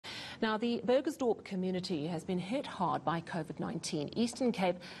Now, the Burgersdorp community has been hit hard by COVID-19. Eastern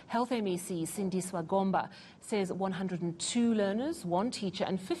Cape Health MEC Sindiswa Gomba says 102 learners, 1 teacher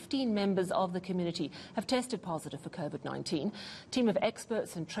and 15 members of the community have tested positive for COVID-19. A team of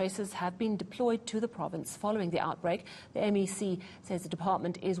experts and tracers have been deployed to the province following the outbreak. The MEC says the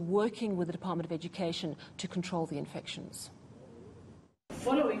department is working with the Department of Education to control the infections.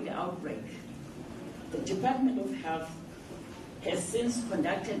 Following the outbreak, the Department of Health has since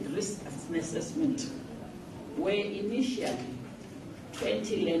conducted risk assessment where initially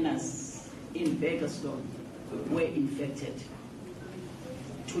 20 learners in Burgersdorp were infected.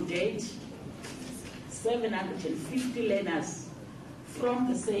 To date, 750 learners from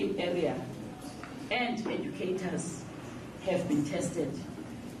the same area and educators have been tested.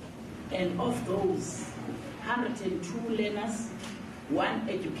 And of those, 102 learners, 1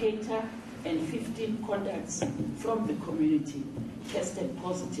 educator, and 15 contacts from the community tested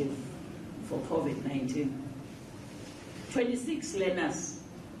positive for COVID-19. 26 learners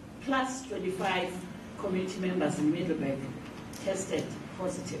plus 25 community members in Middleburg tested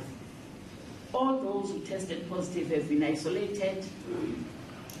positive. All those who tested positive have been isolated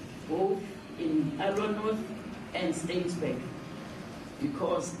both in North and Stainsburg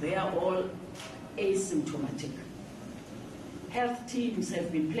because they are all asymptomatic. Health teams have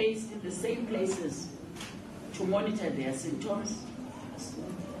been placed in the same places to monitor their symptoms.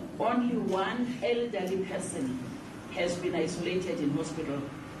 Only 1 elderly person has been isolated in hospital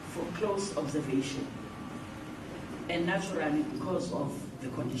for close observation, and naturally because of the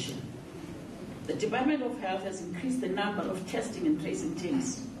condition. The Department of Health has increased the number of testing and tracing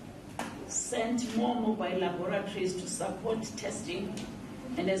teams, sent more mobile laboratories to support testing,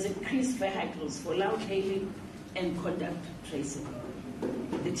 and has increased vehicles for loud hailing and contact tracing.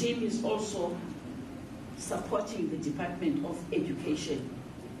 The team is also supporting the Department of Education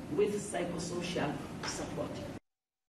with psychosocial support.